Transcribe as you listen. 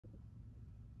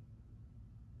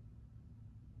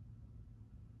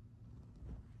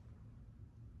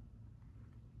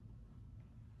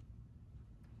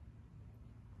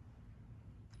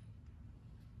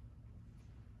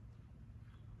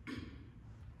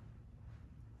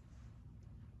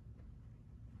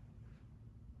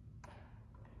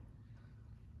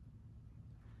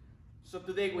So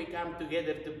today we come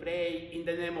together to pray in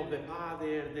the name of the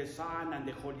Father, the Son, and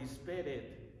the Holy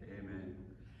Spirit. Amen.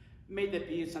 May the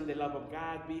peace and the love of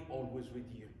God be always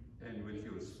with you. And with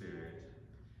your spirit.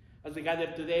 As we gather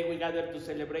today, we gather to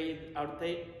celebrate our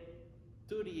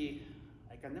 32nd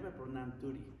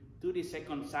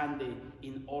Sunday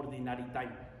in Ordinary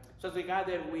Time. So as we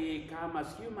gather, we come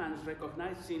as humans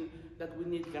recognizing that we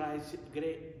need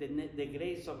the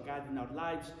grace of God in our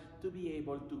lives to be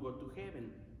able to go to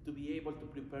heaven, to be able to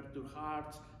prepare our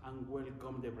hearts and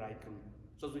welcome the bridegroom.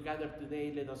 So as we gather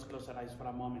today, let us close our eyes for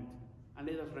a moment and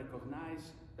let us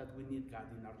recognize that we need God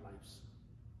in our lives.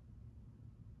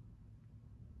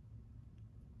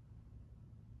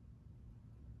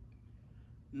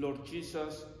 Lord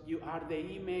Jesus, you are the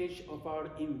image of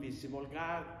our invisible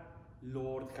God.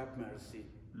 Lord, have mercy.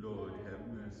 Lord, have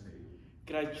mercy.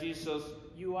 Christ Jesus,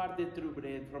 you are the true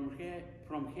bread from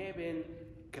heaven.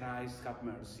 Christ, have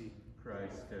mercy.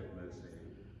 Christ, have mercy.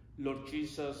 Lord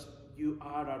Jesus, you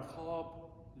are our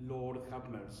hope. Lord, have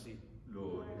mercy.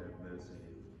 Lord, have mercy.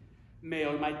 May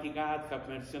Almighty God have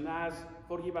mercy on us,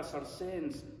 forgive us our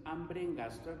sins, and bring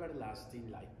us to everlasting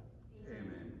life.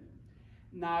 Amen.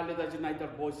 Now let us unite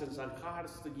our voices and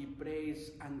hearts to give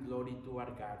praise and glory to our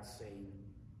God, saying,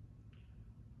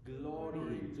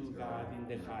 Glory to God in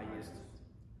the highest,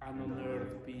 and on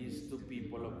earth peace to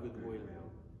people of good will.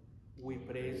 We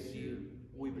praise you,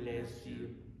 we bless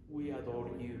you, we adore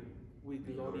you, we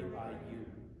glorify you.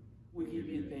 We give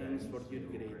you thanks for your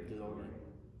great glory.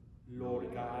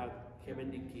 Lord God,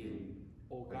 Heavenly King,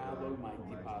 O God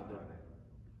Almighty Father,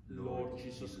 Lord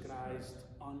Jesus Christ,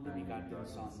 only begotten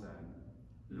Son,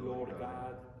 Lord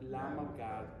God, Lamb of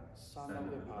God, Son of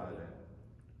the Father,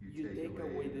 you take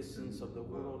away the sins of the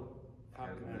world,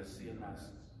 have mercy on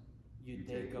us. You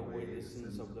take away the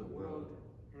sins of the world,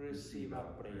 receive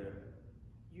our prayer.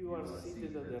 You are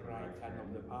seated at the right hand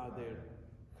of the Father,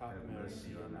 have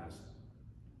mercy on us.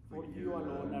 For you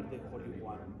alone are the Holy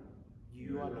One,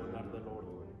 you alone are the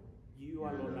Lord, you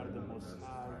alone are the Most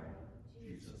High,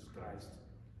 Jesus Christ,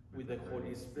 with the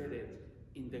Holy Spirit,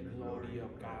 in the glory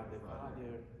of God the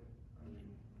Father.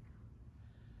 Amen.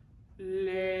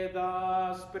 Let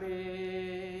us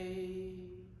pray.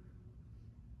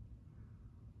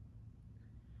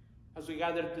 As we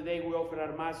gather today, we offer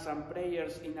our Mass and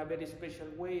prayers in a very special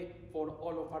way for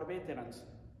all of our veterans,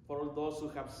 for all those who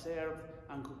have served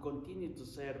and who continue to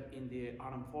serve in the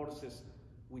armed forces.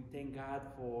 We thank God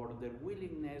for their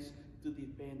willingness to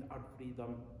defend our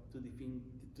freedom, to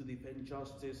defend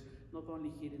justice, not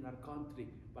only here in our country,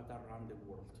 but around the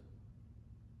world.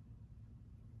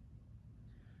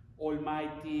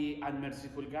 Almighty and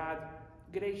merciful God,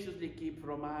 graciously keep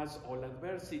from us all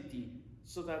adversity,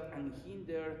 so that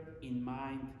unhindered in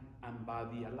mind and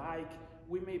body alike,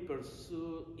 we may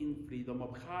pursue in freedom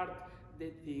of heart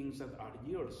the things that are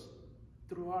yours.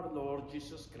 Through our Lord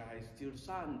Jesus Christ, your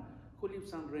Son, who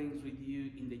lives and reigns with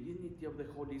you in the unity of the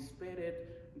Holy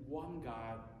Spirit, one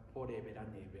God, forever and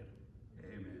ever.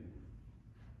 Amen.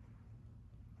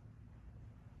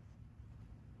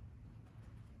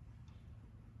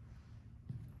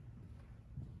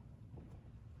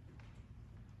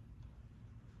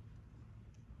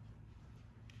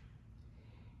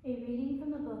 A reading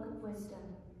from the Book of Wisdom.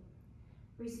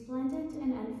 Resplendent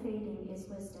and unfading is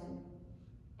wisdom,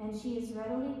 and she is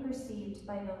readily perceived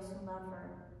by those who love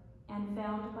her, and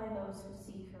found by those who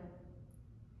seek her.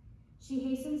 She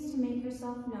hastens to make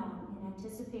herself known in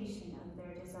anticipation of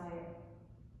their desire.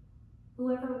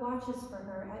 Whoever watches for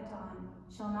her at dawn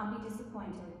shall not be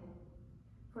disappointed,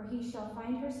 for he shall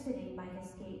find her sitting by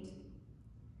his gate.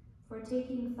 For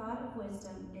taking thought of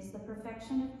wisdom is the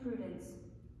perfection of prudence,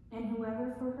 and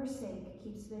whoever for her sake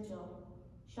keeps vigil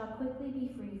shall quickly be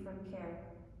free from care,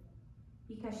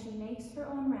 because she makes her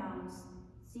own rounds,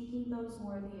 seeking those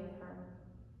worthy of her,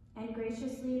 and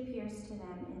graciously appears to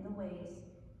them in the ways,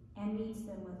 and meets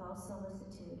them with all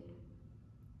solicitude.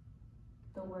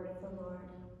 The word of the Lord.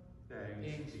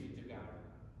 Thanks be to God.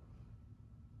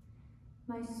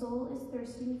 My soul is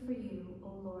thirsting for you, O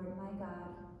Lord my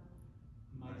God.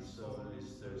 My soul is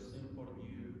thirsting for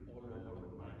you, O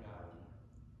Lord my God.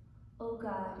 O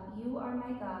God, you are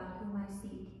my God whom I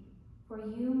seek. For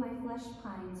you my flesh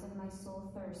pines and my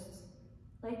soul thirsts,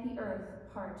 like the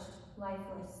earth parched,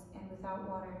 lifeless, and without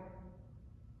water.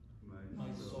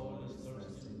 My soul is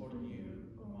thirsting for you,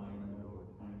 my Lord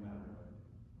my God.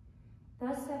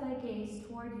 Thus have I gazed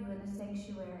toward you in the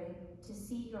sanctuary, to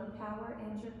see your power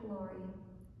and your glory.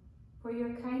 For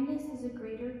your kindness is a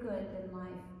greater good than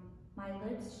life. My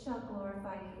lips shall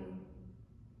glorify you.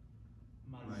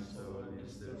 My soul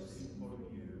is thirsting for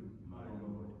you, my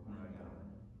Lord my God.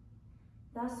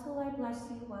 Thus will I bless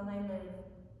you while I live.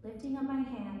 Lifting up my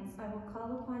hands, I will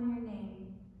call upon your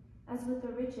name. As with the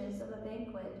riches of a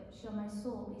banquet shall my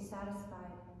soul be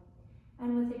satisfied,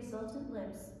 and with exultant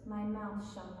lips my mouth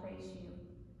shall praise you.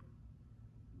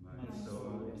 My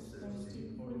soul is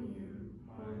thirsty for you,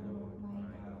 my Lord, my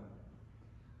God.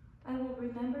 I will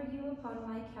remember you upon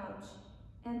my couch,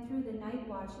 and through the night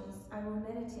watches I will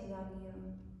meditate on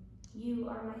you. You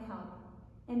are my help,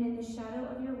 and in the shadow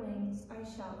of your wings I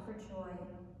shout for joy.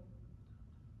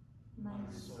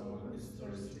 My soul is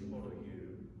thirsty for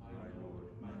you, my Lord,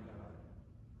 my God.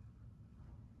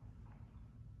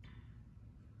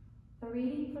 A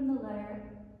reading from the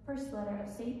first letter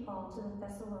of St. Paul to the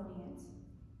Thessalonians.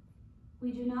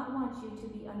 We do not want you to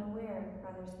be unaware,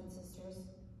 brothers and sisters,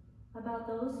 about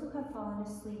those who have fallen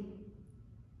asleep,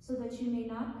 so that you may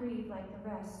not grieve like the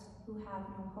rest who have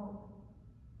no hope.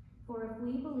 For if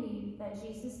we believe that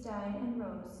Jesus died and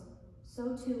rose,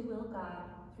 so too will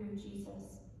God through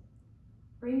Jesus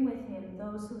bring with him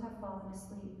those who have fallen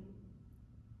asleep.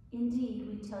 Indeed,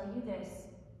 we tell you this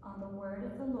on the word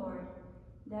of the Lord,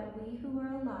 that we who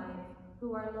are alive,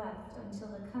 who are left until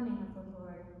the coming of the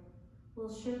Lord,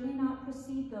 will surely not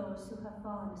precede those who have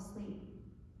fallen asleep.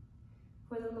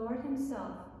 For the Lord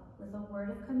himself, with a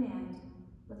word of command,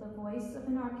 with the voice of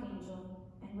an archangel,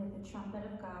 and with the trumpet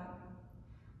of God,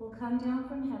 will come down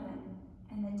from heaven,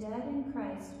 and the dead in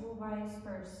Christ will rise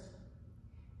first.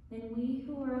 Then we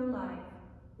who are alive,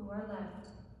 who are left,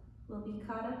 will be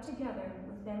caught up together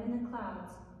with them in the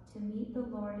clouds to meet the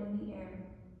Lord in the air.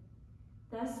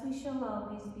 Thus we shall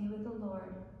always be with the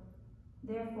Lord.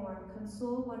 Therefore,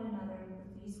 console one another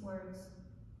with these words.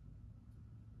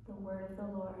 The word of the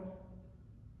Lord.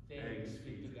 Thanks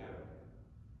be to God.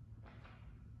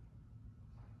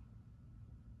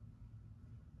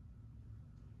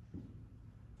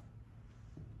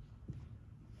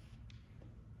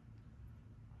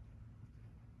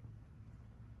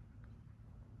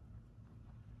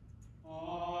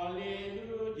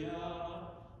 Alleluia,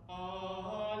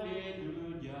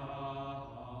 alleluia,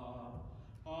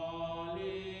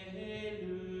 alleluia,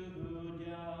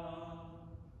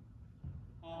 alleluia,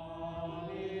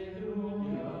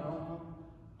 alleluia,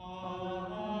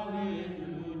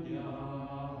 alleluia.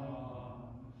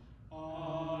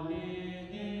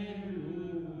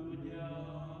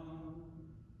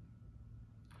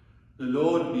 The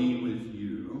Lord be with you.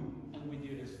 And with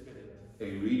your spirit.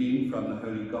 A reading from the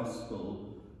Holy Gospel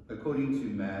according to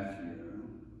Matthew.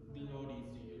 Glory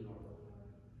to you, Lord.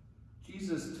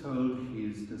 Jesus told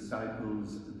his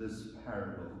disciples this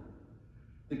parable.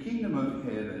 The kingdom of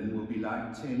heaven will be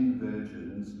like 10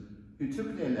 virgins who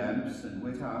took their lamps and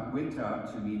went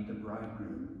out to meet the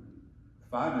bridegroom.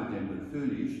 5 of them were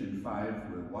foolish and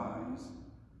 5 were wise.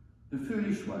 The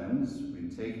foolish ones, when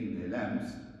taking their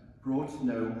lamps, brought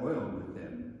no oil with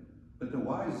them, but the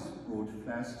wise brought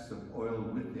flasks of oil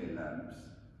with their lamps.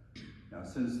 Now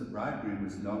since the bridegroom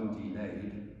was long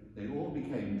delayed, they all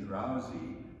became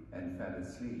drowsy and fell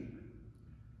asleep.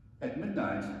 At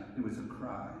midnight there was a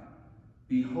cry,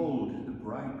 "Behold the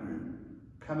bridegroom,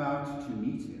 come out to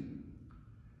meet him."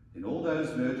 Then all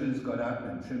those virgins got up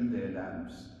and trimmed their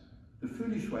lamps. The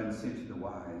foolish one said to the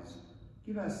wise,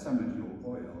 "Give us some of your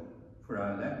oil, for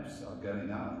our lamps are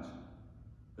going out."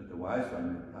 But the wise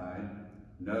one replied,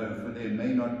 "No, for there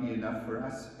may not be enough for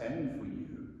us and for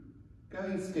you. Go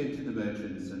instead to the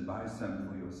merchants and buy some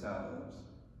for yourselves."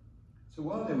 So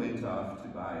while they went off to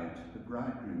buy it, the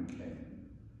bridegroom came,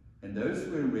 and those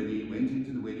who were ready went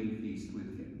into the wedding feast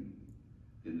with him.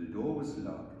 Then the door was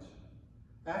locked.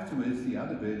 Afterwards the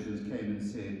other virgins came and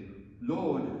said,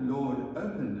 "Lord, Lord,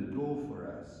 open the door for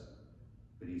us."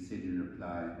 But he said in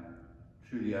reply,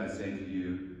 "Truly I say to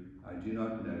you, I do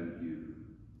not know you.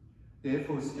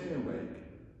 Therefore stay awake,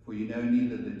 for you know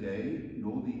neither the day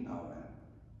nor the hour."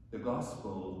 The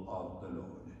Gospel of the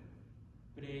Lord.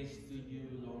 Praise to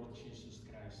you, Lord Jesus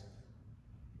Christ.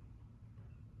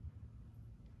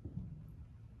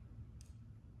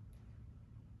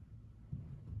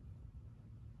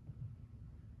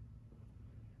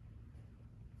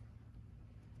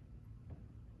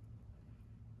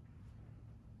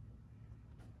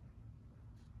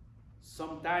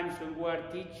 Sometimes when we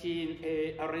are teaching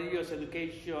a religious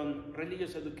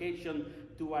education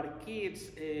to our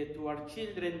kids, to our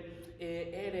children,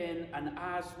 Eren and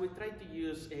us, we try to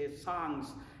use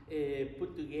songs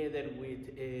put together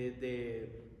with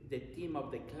the theme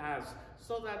of the class,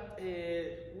 so that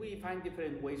we find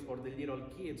different ways for the little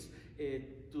kids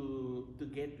to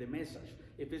get the message.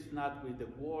 If it's not with the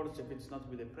words, if it's not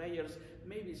with the prayers,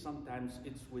 maybe sometimes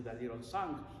it's with a little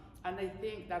song. And I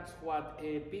think that's what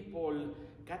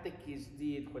catechists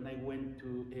did when I went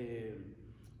to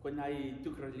when I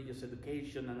took religious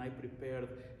education and I prepared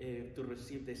to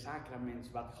receive the sacraments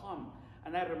back home.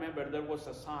 And I remember there was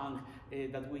a song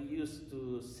that we used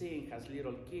to sing as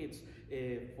little kids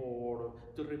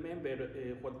to remember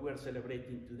what we are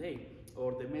celebrating today,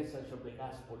 or the message of the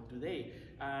gospel today.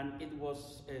 And it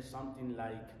was something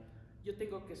like, yo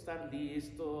tengo que estar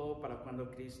listo para cuando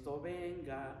Cristo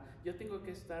venga. Yo tengo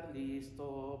que estar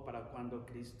listo para cuando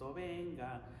Cristo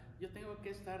venga. Yo tengo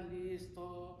que estar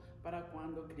listo para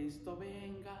cuando Cristo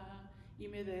venga y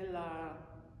me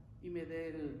dé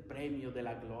el premio de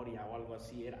la gloria o algo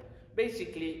así era.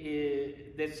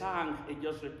 Basically, the song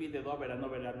just repeated over and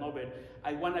over and over.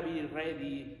 I want to be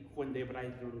ready when the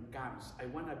bridegroom comes. I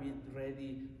want to be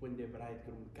ready when the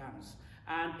bridegroom comes.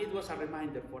 And it was a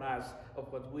reminder for us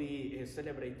of what we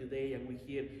celebrate today and we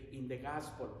hear in the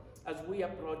gospel. As we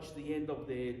approach the end of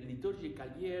the liturgical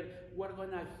year, we're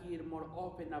going to hear more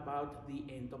often about the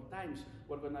end of times.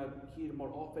 We're going to hear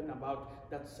more often about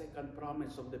that second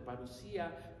promise of the parousia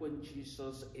when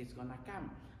Jesus is going to come.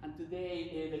 And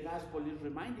today, the gospel is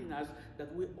reminding us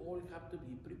that we all have to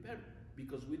be prepared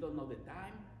because we don't know the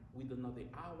time, we don't know the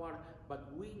hour,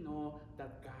 but we know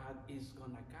that God is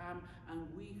going to come, and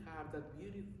we have that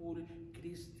beautiful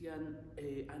Christian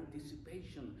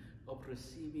anticipation of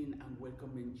receiving and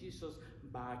welcoming Jesus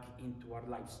back into our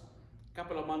lives. A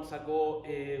couple of months ago,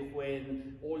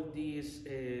 when all this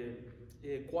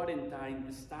quarantine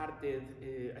started,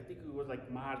 I think it was like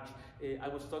March, I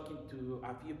was talking to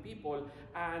a few people,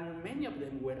 and many of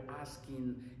them were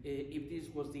asking if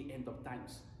this was the end of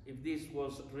times, if this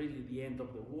was really the end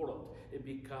of the world,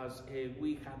 because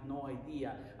we had no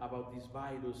idea about this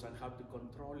virus and how to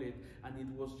control it, and it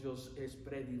was just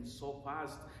spreading so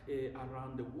fast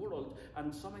around the world,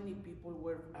 and so many people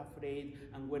were afraid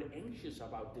and were anxious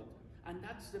about it. And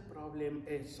that's the problem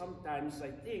sometimes,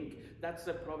 I think, that's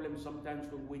the problem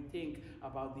sometimes when we think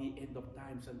about the end of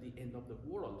times and the end of the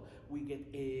world. We get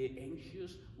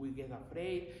anxious, we get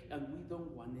afraid, and we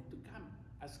don't want it to come.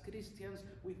 As Christians,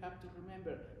 we have to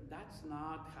remember that's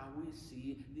not how we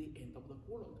see the end of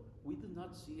the world. We do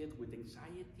not see it with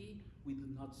anxiety, we do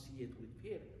not see it with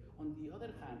fear. On the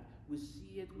other hand, we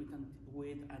see it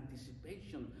with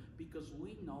anticipation, because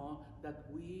we know that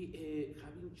we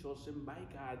have been chosen by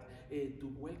God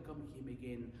to welcome Him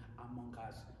again among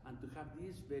us and to have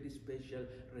this very special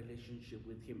relationship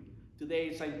with Him.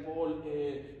 Today, St. Paul,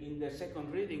 in the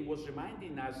second reading, was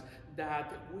reminding us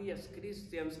that we as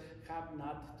Christians have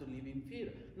not to live in fear,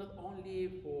 not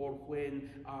only for when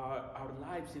our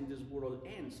lives in this world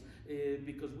ends,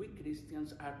 because we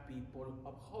Christians are people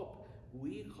of hope.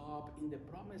 We hope in the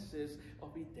promises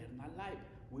of eternal life.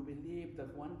 We believe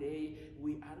that one day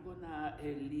we are gonna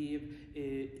live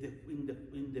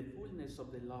in the fullness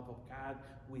of the love of God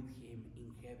with Him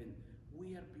in heaven.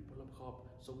 We are people of hope.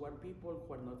 So we're people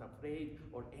who are not afraid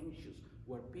or anxious.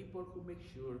 We're people who make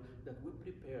sure that we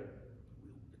prepare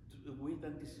with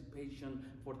anticipation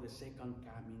for the second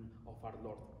coming of our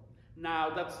Lord.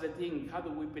 Now, that's the thing. How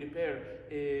do we prepare?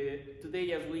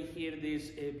 Today, as we hear this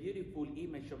beautiful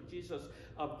image of Jesus,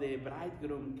 of the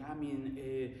bridegroom coming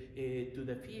to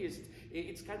the feast,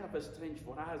 it's kind of strange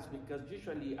for us, because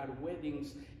usually our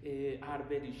weddings are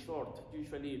very short.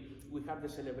 Usually, we have the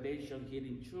celebration here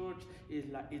in church.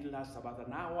 It lasts about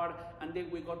an hour, and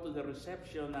then we go to the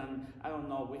reception, and I don't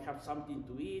know, we have something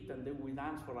to eat, and then we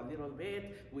dance for a little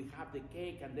bit. We have the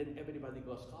cake, and then everybody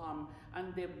goes home,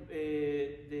 and the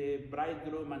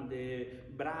bridegroom and the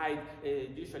bride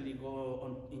usually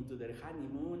go into their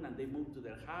honeymoon, and they move to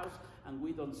their house, and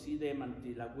we don't see them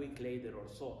until a week later or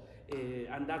so.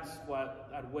 And that's what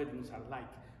our weddings are like.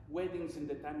 Weddings in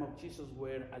the time of Jesus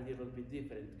were a little bit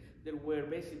different. There were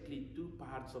basically two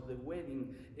parts of the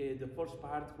wedding. The first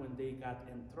part, when they got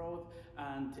betrothed,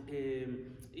 and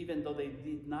even though they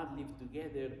did not live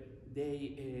together,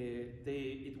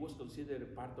 it was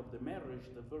considered part of the marriage,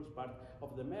 the first part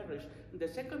of the marriage. The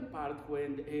second part,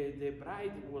 when the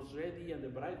bride was ready and the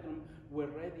bridegroom were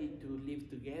ready to live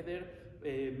together,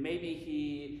 maybe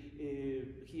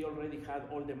he already had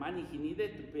all the money he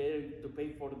needed to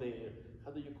pay for the,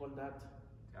 how do you call that?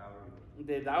 Dowry.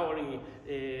 The dowry,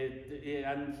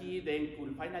 and he then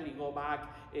could finally go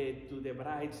back to the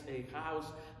bride's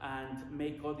house and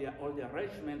make all the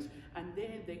arrangements, and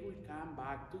then they will come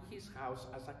back to his house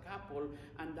as a couple,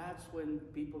 and that's when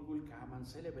people will come and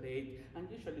celebrate. And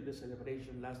usually the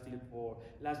celebration lasted for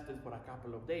a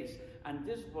couple of days. And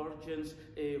these virgins,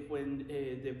 when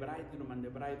the bridegroom and the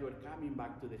bride were coming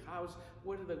back to the house,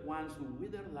 were the ones who,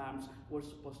 with their lamps, were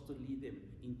supposed to lead them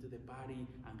into the party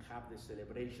and have the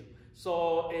celebration.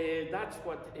 So that's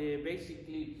what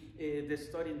basically the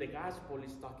story in the gospel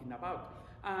is talking about.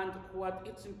 And what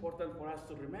it's important for us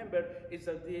to remember is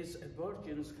that these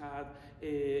virgins had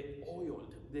oil.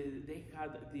 They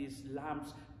had these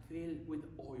lamps filled with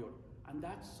oil. And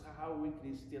that's how we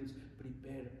Christians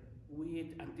prepare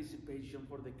with anticipation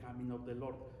for the coming of the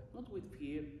Lord. Not with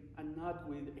fear and not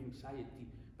with anxiety,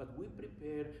 but we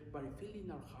prepare by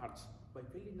filling our hearts, by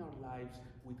filling our lives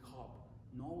with hope,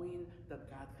 knowing that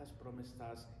God has promised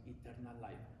us eternal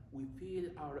life. We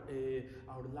fill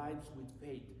our lives with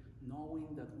faith, knowing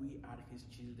that we are His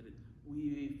children.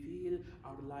 We fill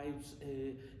our lives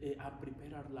and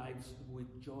prepare our lives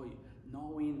with joy,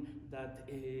 knowing that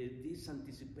this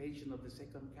anticipation of the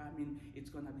second coming, it's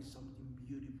going to be something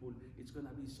beautiful. It's going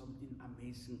to be something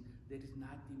amazing. There is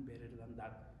nothing better than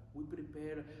that. We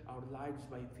prepare our lives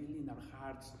by filling our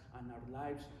hearts and our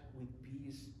lives with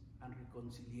peace and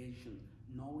reconciliation,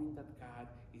 knowing that God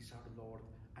is our Lord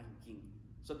and King.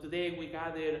 So today we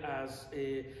gather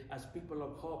as people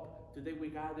of hope. Today we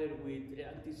gather with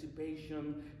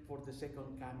anticipation for the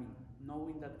second coming,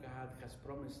 knowing that God has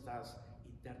promised us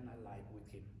eternal life with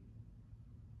Him.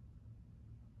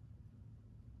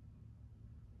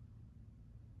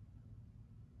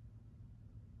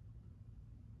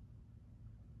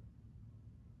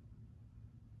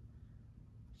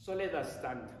 So let us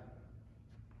stand.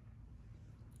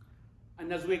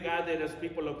 And as we gather as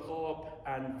people of hope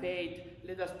and faith,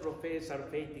 let us profess our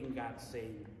faith in God,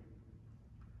 saying,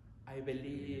 I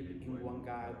believe in one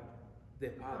God, the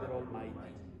Father Almighty,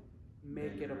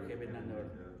 maker of heaven and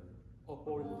earth, of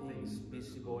all things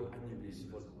visible and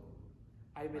invisible.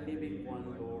 I believe in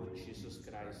one Lord Jesus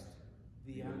Christ,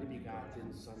 the only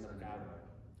begotten Son of God,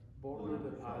 born of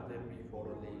the Father before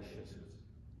all ages,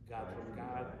 God from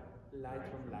God, light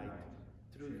from light,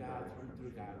 true God from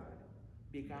true God,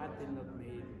 begotten, not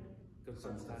made,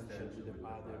 consubstantial with the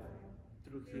Father.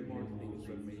 Through Him all things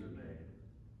were made.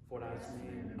 For us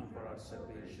men and for our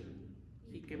salvation,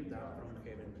 He came down from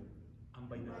heaven, and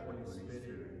by the Holy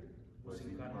Spirit was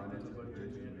incarnated of the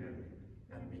Virgin Mary,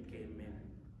 and became man.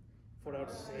 For our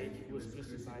sake He was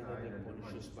crucified under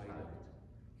Pontius Pilate.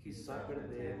 He suffered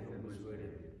death and was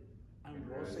buried, and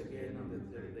rose again on the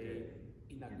third day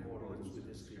in accordance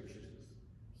with the Scriptures.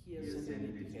 He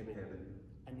ascended into heaven,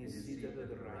 and is seated at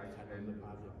the right hand of the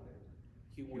Father.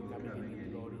 He will come again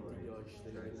in glory to judge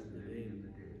the living and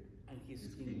the dead, and His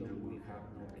kingdom will have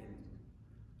no end.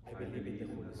 I believe in the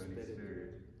Holy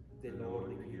Spirit, the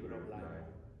Lord, the giver of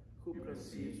life, who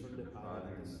proceeds from the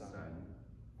Father and the Son,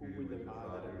 who with the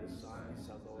Father and the Son is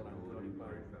adored and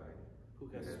glorified, who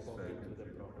has spoken to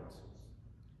the prophets.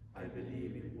 I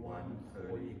believe in one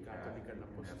holy Catholic and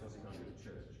Apostolic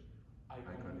Church. I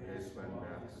confess one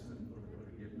baptism for the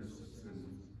forgiveness of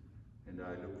sins, and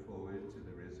I look forward to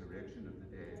the resurrection of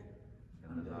the dead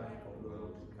and the life of the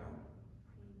world to come.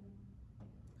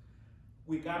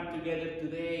 We come together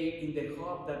today in the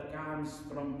hope that comes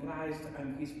from Christ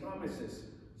and His promises.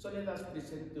 So let us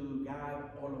present to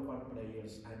God all of our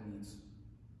prayers and needs.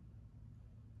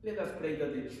 Let us pray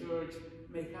that the Church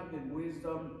may have the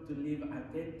wisdom to live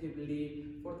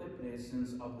attentively for the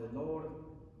presence of the Lord.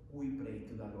 We pray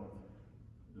to the Lord.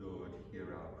 Lord,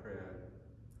 hear our prayer.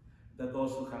 That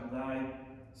those who have died,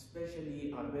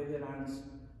 especially our veterans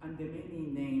and the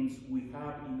many names we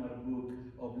have in our book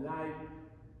of life,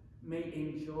 may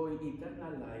enjoy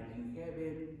eternal life in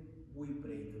heaven, we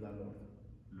pray to the Lord.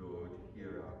 Lord,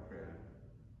 hear our prayer.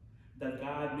 That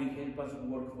God may help us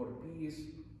work for peace,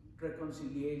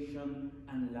 reconciliation,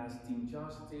 and lasting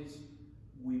justice,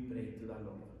 we pray to the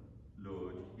Lord.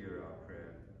 Lord, hear our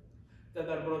prayer. That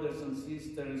our brothers and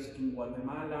sisters in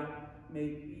Guatemala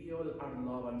may feel our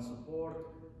love and support,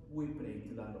 we pray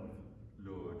to the Lord.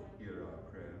 Lord, hear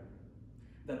our prayer.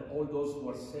 That all those who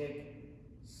are sick,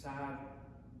 sad,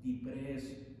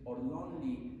 depressed, or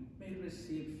lonely may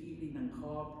receive healing and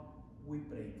hope, we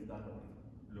pray to the Lord.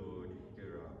 Lord,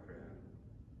 hear our prayer.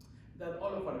 That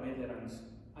all of our veterans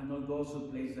and all those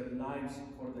who place their lives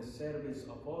for the service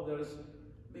of others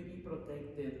may be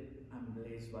protected and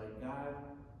blessed by God,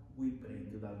 we pray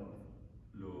to the Lord.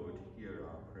 Lord, hear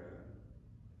our prayer.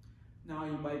 Now I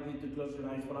invite you to close your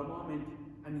eyes for a moment,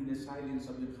 and in the silence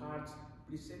of your hearts,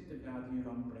 present to God your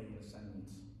own prayers and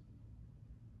needs.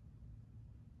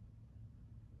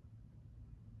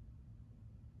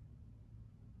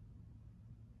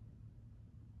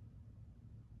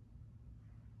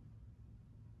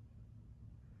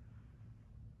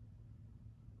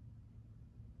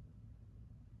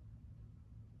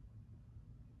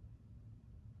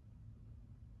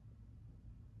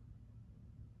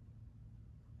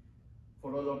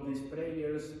 For all of these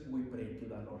prayers, we pray to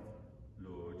the Lord.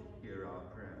 Lord, hear our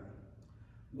prayer.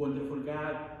 Wonderful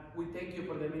God, we thank you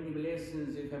for the many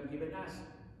blessings you have given us.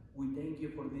 We thank you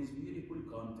for this beautiful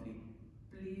country.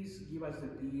 Please give us the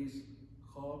peace,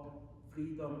 hope,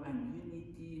 freedom, and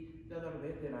unity that our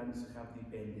veterans have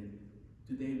depended.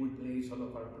 Today we place all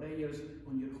of our prayers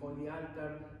on your holy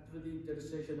altar through the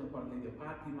intercession of Our Lady of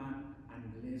Fatima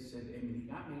and Blessed Emily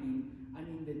Gamelin, and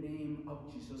in the name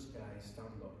of Jesus Christ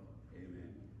our Lord. Amen.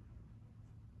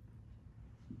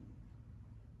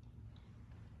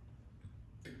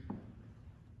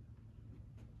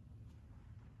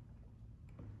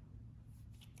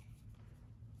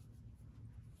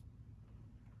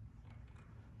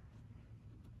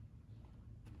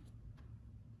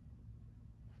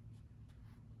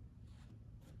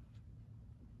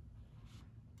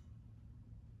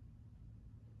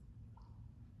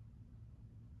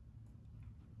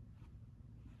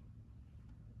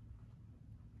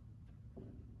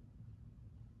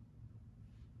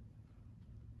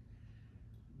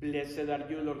 Blessed are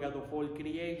you, Lord God of all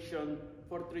creation,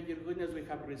 for through your goodness we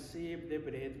have received the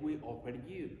bread we offer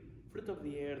you, fruit of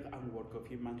the earth and work of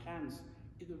human hands.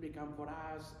 It will become for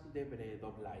us the bread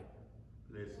of life.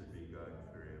 Blessed be God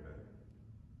forever.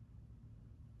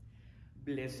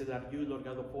 Blessed are you, Lord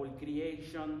God of all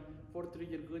creation, for through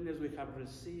your goodness we have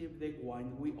received the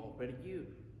wine we offer you,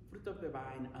 fruit of the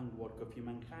vine and work of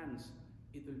human hands.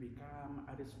 It will become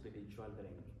our spiritual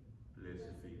drink.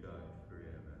 Blessed be God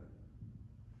forever.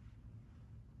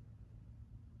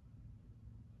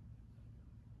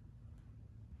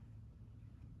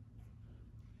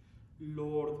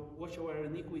 Lord, wash away our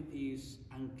iniquities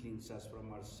and cleanse us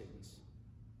from our sins.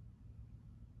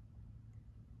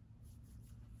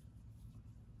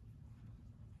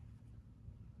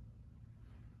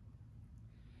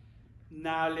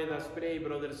 Now let us pray,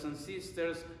 brothers and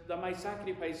sisters, that my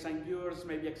sacrifice and yours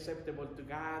may be acceptable to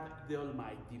God, the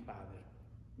Almighty Father.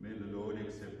 May the Lord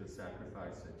accept the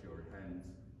sacrifice at your hands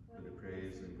for the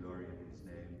praise and glory of his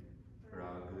name, for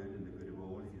our good and the good of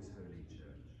all his holy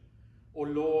church. O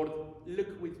Lord,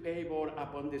 look with favor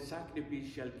upon the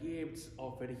sacrificial gifts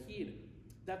offered here,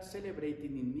 that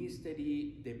celebrating in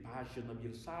mystery the passion of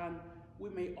your Son, we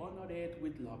may honor it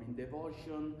with loving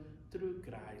devotion through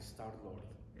Christ our Lord.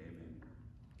 Amen.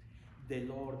 The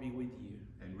Lord be with you.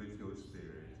 And with your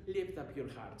spirit, Lift up your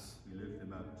hearts. we lift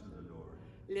them up to the Lord.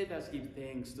 Let us give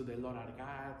thanks to the Lord our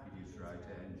God. It is right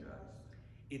and just.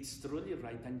 It's truly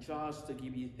right and just to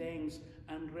give you thanks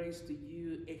and raise to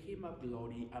you a hymn of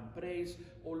glory and praise,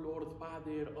 O Lord,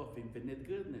 Father of infinite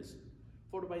goodness.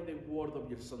 For by the word of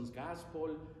your Son's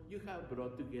gospel, you have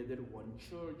brought together one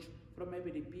church from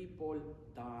every people,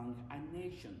 tongue, and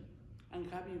nation. And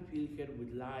having filled her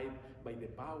with life by the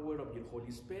power of your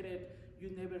Holy Spirit,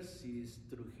 you never cease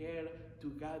through her to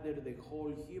gather the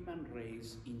whole human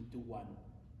race into one.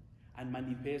 And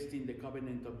manifesting the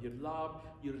covenant of your love,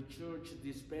 your church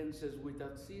dispenses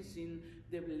without ceasing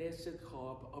the blessed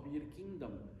hope of your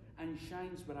kingdom, and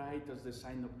shines bright as the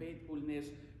sign of faithfulness,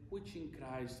 which in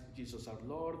Christ Jesus our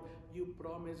Lord you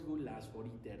promise will last for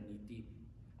eternity.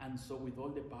 And so with all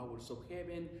the powers of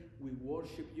heaven, we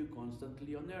worship you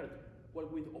constantly on earth, while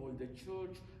with all the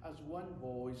church as one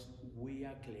voice we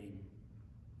acclaim.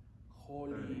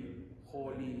 Holy,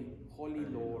 holy, holy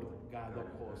Lord, God of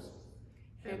hosts.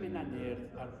 Heaven and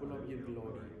earth are full of your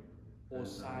glory.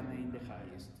 Hosanna in the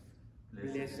highest.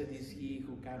 Blessed is he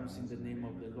who comes in the name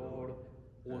of the Lord.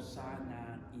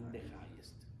 Hosanna in the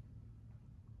highest.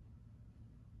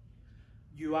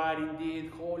 You are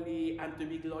indeed holy, and to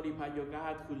be glorified, O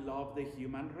God, who love the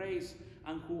human race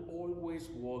and who always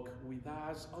walk with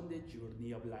us on the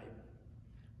journey of life.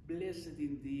 Blessed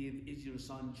indeed is your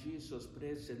Son Jesus,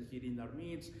 present here in our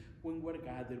midst when we're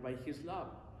gathered by his love,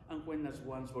 and when as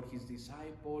once for his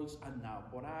disciples and now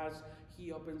for us,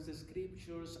 he opens the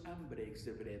scriptures and breaks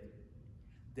the bread.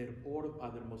 Therefore,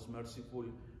 Father most merciful,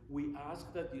 we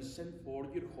ask that you send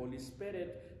forth your Holy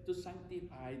Spirit to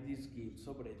sanctify these gifts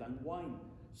of bread and wine,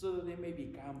 so that they may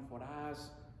become for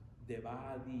us the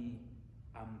body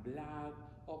and blood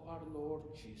of our Lord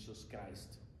Jesus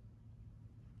Christ.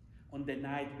 On the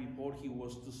night before he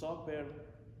was to suffer,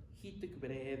 he took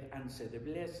bread and said a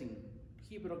blessing.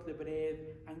 He broke the bread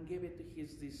and gave it to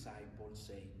his disciples,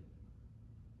 saying,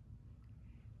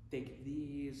 "Take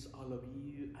this, all of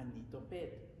you, and eat of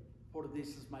it, for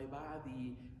this is my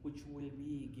body, which will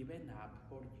be given up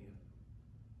for you."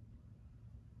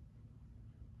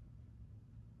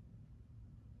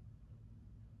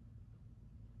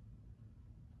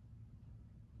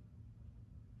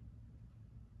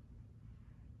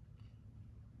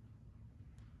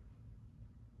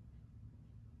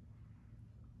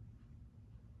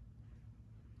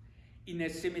 In a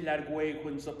similar way,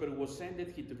 when supper was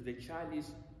ended, he took the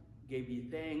chalice, gave you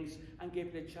thanks, and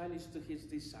gave the chalice to his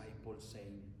disciples,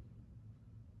 saying,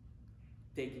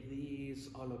 Take this,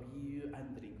 all of you,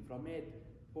 and drink from it,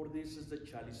 for this is the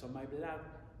chalice of my blood,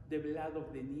 the blood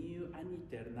of the new and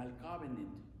eternal covenant,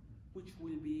 which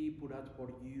will be poured out for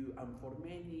you and for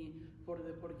many for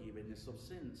the forgiveness of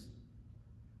sins.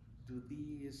 Do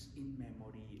this in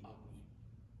memory of me.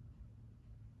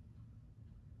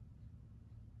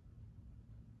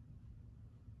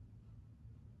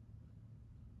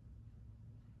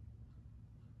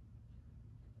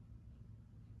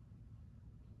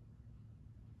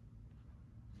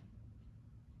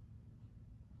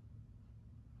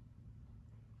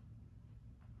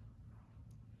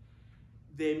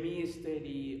 The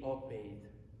mystery of faith.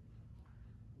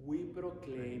 We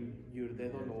proclaim your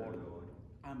death, O Lord,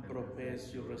 and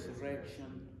profess your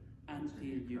resurrection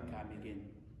until you come again.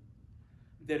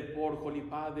 Therefore, Holy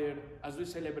Father, as we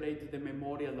celebrate the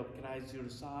memorial of Christ, your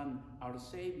Son, our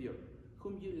Savior,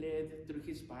 whom you led through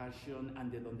his passion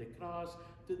and death on the cross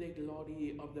to the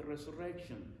glory of the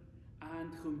resurrection,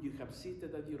 and whom you have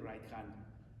seated at your right hand,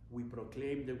 we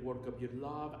proclaim the work of your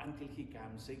love until he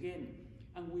comes again,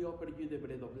 and we offer you the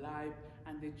bread of life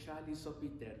and the chalice of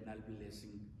eternal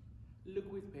blessing. Look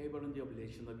with favor on the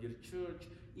oblation of your church,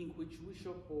 in which we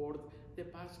show forth the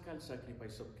paschal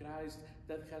sacrifice of Christ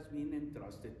that has been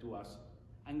entrusted to us,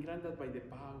 and grant that by the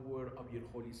power of your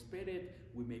Holy Spirit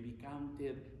we may be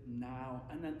counted now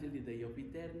and until the day of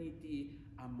eternity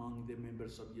among the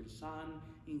members of your Son,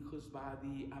 in whose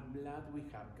body and blood we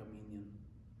have communion.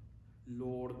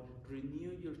 Lord,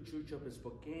 renew your church of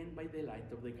Spokane by the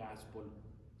light of the gospel.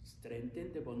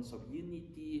 Strengthen the bonds of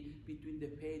unity between the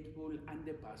faithful and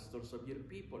the pastors of your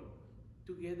people,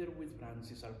 together with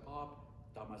Francis our Pope,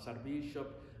 Thomas our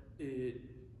Bishop,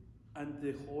 and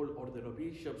the whole order of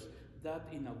bishops, that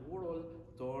in a world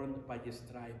torn by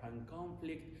strife and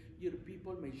conflict, your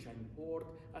people may shine forth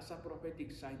as a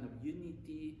prophetic sign of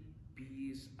unity,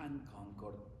 peace, and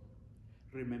concord.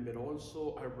 Remember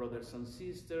also our brothers and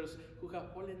sisters who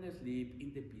have fallen asleep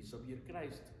in the peace of your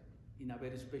Christ. In a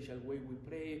very special way we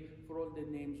pray for all the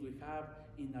names we have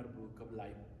in our book of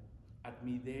life.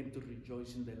 Admit them to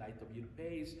rejoice in the light of your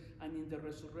face, and in the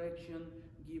resurrection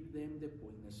give them the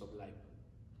fullness of life.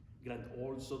 Grant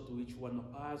also to each one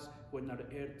of us, when our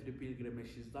earthly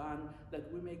pilgrimage is done,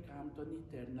 that we may come to an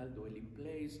eternal dwelling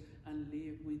place and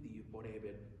live with you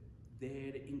forever.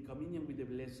 There, in communion with the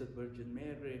Blessed Virgin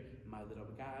Mary, Mother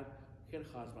of God, her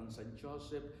husband Saint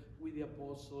Joseph, with the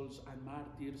apostles and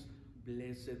martyrs,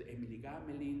 Blessed Emily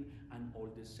Gamelin, and all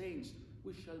the saints,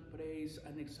 we shall praise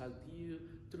and exalt you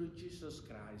through Jesus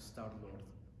Christ our Lord.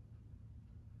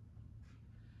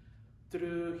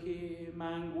 Through him,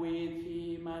 and with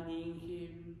him, and in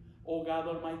him, O God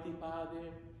Almighty Father,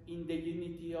 in the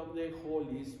unity of the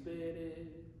Holy Spirit,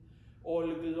 all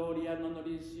glory and honor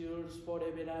is yours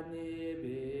forever and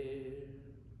ever.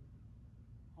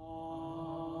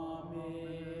 Amen.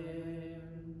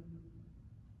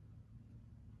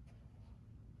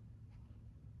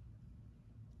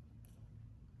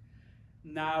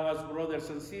 Now, as brothers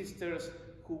and sisters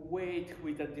who wait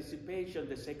with anticipation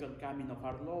the second coming of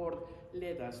our Lord,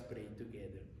 let us pray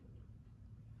together.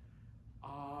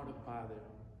 Our Father,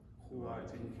 who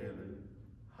art in heaven,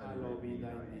 hallowed be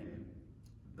thy name.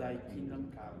 Thy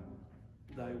kingdom come,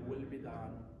 thy will be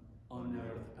done, on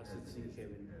earth as it is in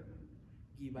heaven.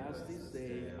 Give us this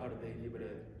day our daily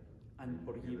bread, and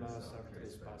forgive us our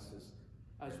trespasses,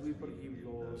 as we forgive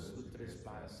those who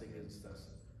trespass against us.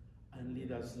 And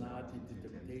lead us not into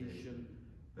temptation,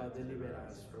 but deliver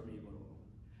us from evil.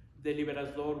 Deliver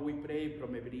us, Lord, we pray,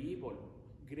 from every evil.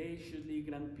 Graciously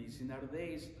grant peace in our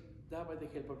days, that by the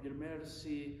help of your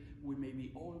mercy we may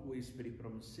be always free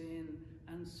from sin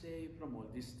and safe from all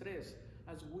distress,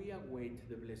 as we await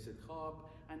the blessed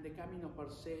hope and the coming of our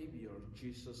Savior,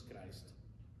 Jesus Christ.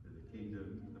 For the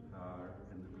kingdom, the power,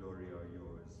 and the glory are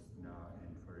yours, now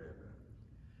and forever.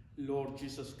 Lord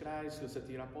Jesus Christ, who said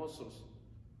to your apostles,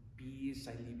 "Peace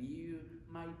I leave you,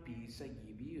 my peace I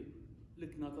give you."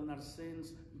 Look not on our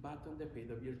sins, but on the faith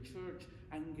of your church,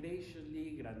 and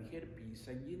graciously grant her peace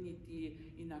and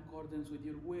unity in accordance with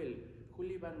your will, who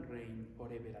live and reign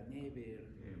forever and ever.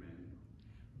 Amen.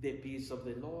 The peace of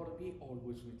the Lord be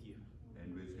always with you.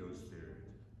 And with your spirit.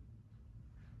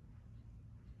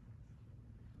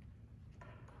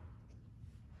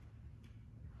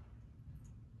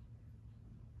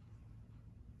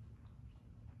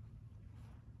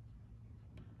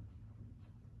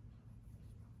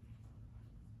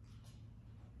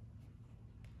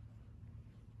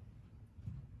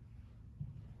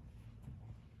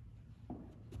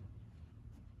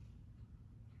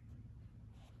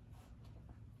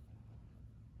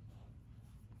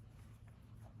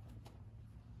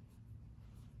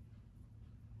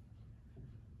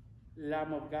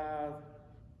 Lamb of God,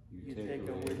 You take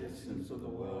away the sins of the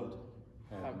world,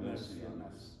 have mercy on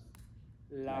us.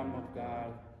 Lamb of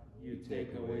God, You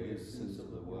take away the sins of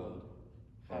the world,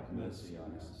 have mercy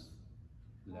on us.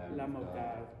 Lamb of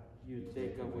God, you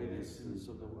take away the sins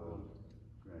of the world,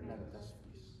 grant us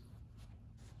peace.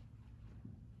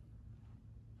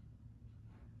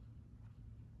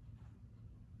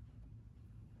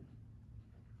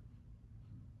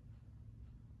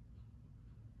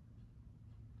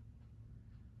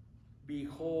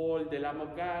 Behold the Lamb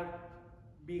of God,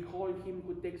 behold him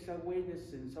who takes away the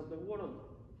sins of the world.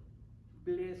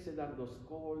 Blessed are those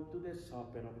called to the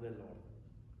supper of the Lord.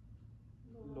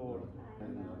 Lord, I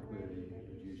am not worthy that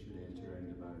you should enter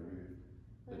into my roof,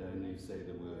 but only say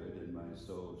the word, and my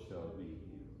soul shall be healed.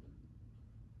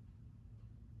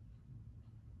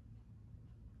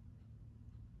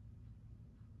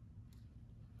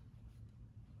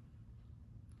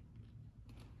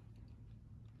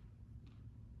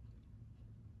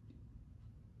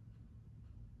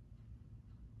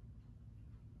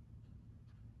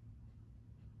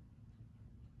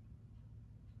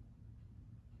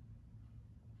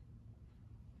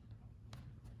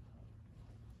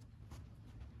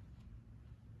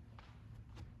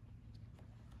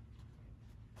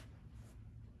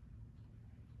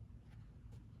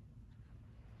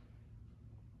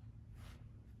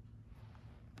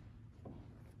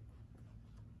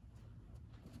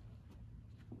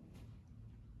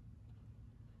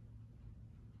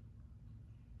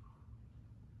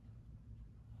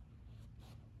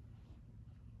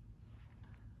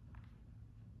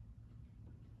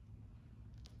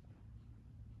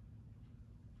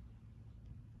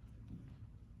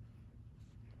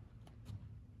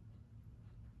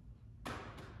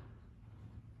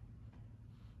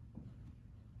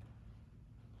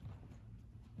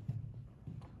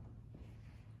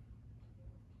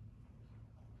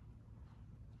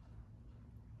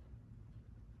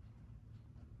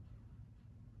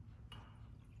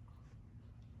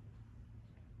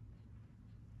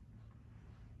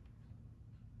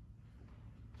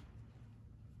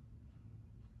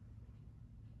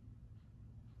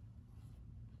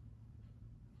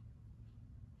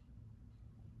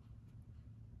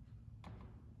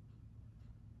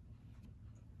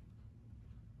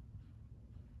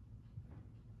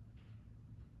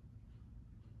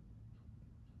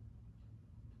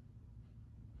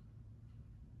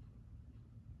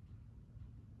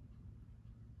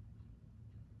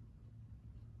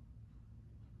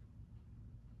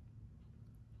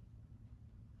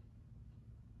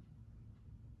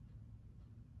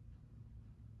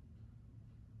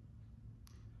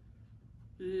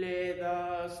 let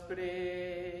us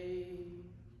pray.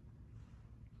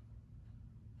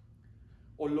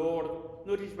 O Lord,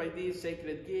 nourished by this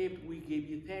sacred gift, we give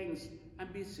you thanks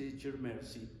and beseech your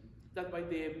mercy, that by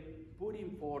the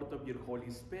putting forth of your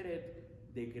Holy Spirit,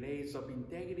 the grace of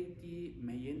integrity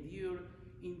may endure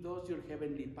in those your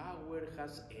heavenly power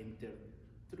has entered,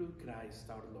 through Christ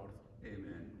our Lord.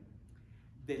 Amen.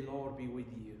 The Lord be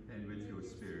with you. And with your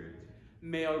spirit.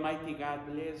 May Almighty God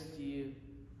bless you,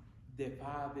 the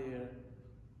Father,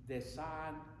 the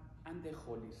Son, and the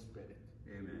Holy Spirit.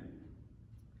 Amen.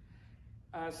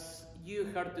 As you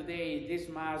heard today, this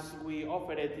Mass, we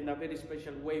offer it in a very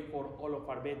special way for all of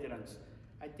our veterans.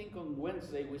 I think on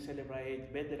Wednesday we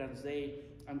celebrate Veterans Day,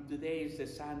 and today is the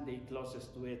Sunday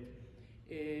closest to it.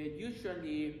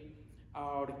 Usually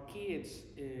our kids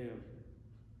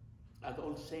at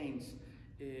All Saints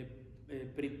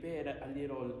prepare a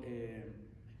little,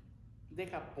 they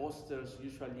have posters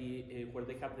usually where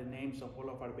they have the names of all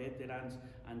of our veterans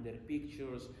and their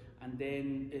pictures, and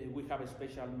then we have a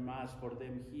special Mass for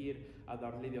them here at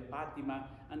Our Lady of Fatima,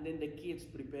 and then the kids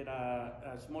prepare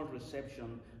a small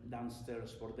reception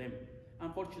downstairs for them.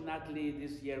 Unfortunately,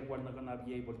 this year we're not gonna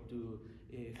be able to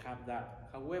have that.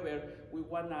 However, we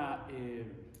wanna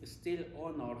still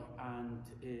honor and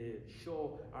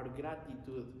show our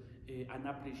gratitude and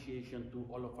appreciation to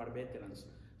all of our veterans.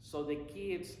 So the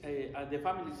kids, the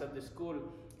families at the school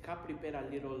have prepared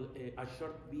a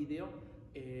short video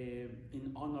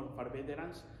in honor of our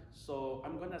veterans. So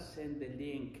I'm gonna send the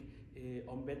link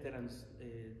on Veterans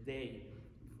Day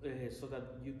so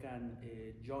that you can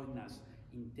join us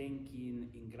in thanking,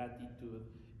 in gratitude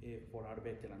for our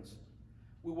veterans.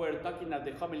 We were talking at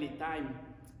the homily time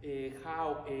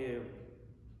how do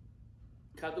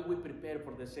we prepare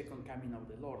for the second coming of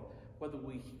the Lord? What do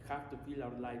we have to fill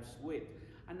our lives with?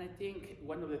 And I think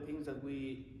one of the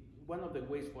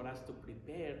ways for us to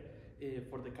prepare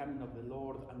for the coming of the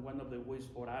Lord, and one of the ways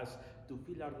for us to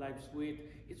fill our lives with,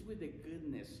 is with the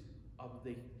goodness of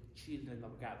the children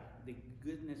of God, the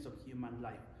goodness of human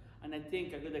life. And I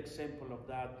think a good example of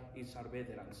that is our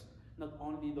veterans. Not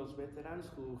only those veterans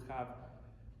who have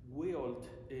willed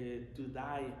to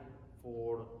die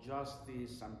for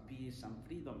justice and peace and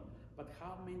freedom, but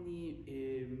how many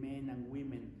men and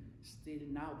women still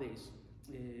nowadays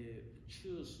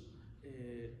choose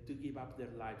to give up their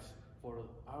lives for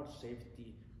our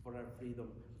safety, for our freedom,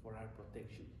 for our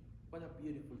protection. What a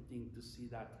beautiful thing to see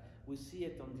that. We see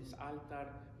it on this altar,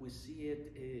 we see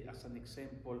it as an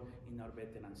example in our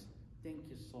veterans. Thank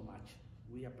you so much.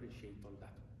 We appreciate all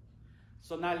that.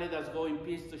 So now let us go in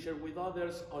peace to share with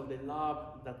others all the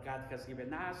love that God has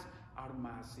given us. Our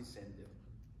Mass is ended.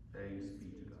 Thanks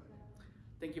be to God.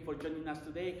 Thank you for joining us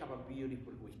today. Have a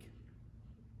beautiful week.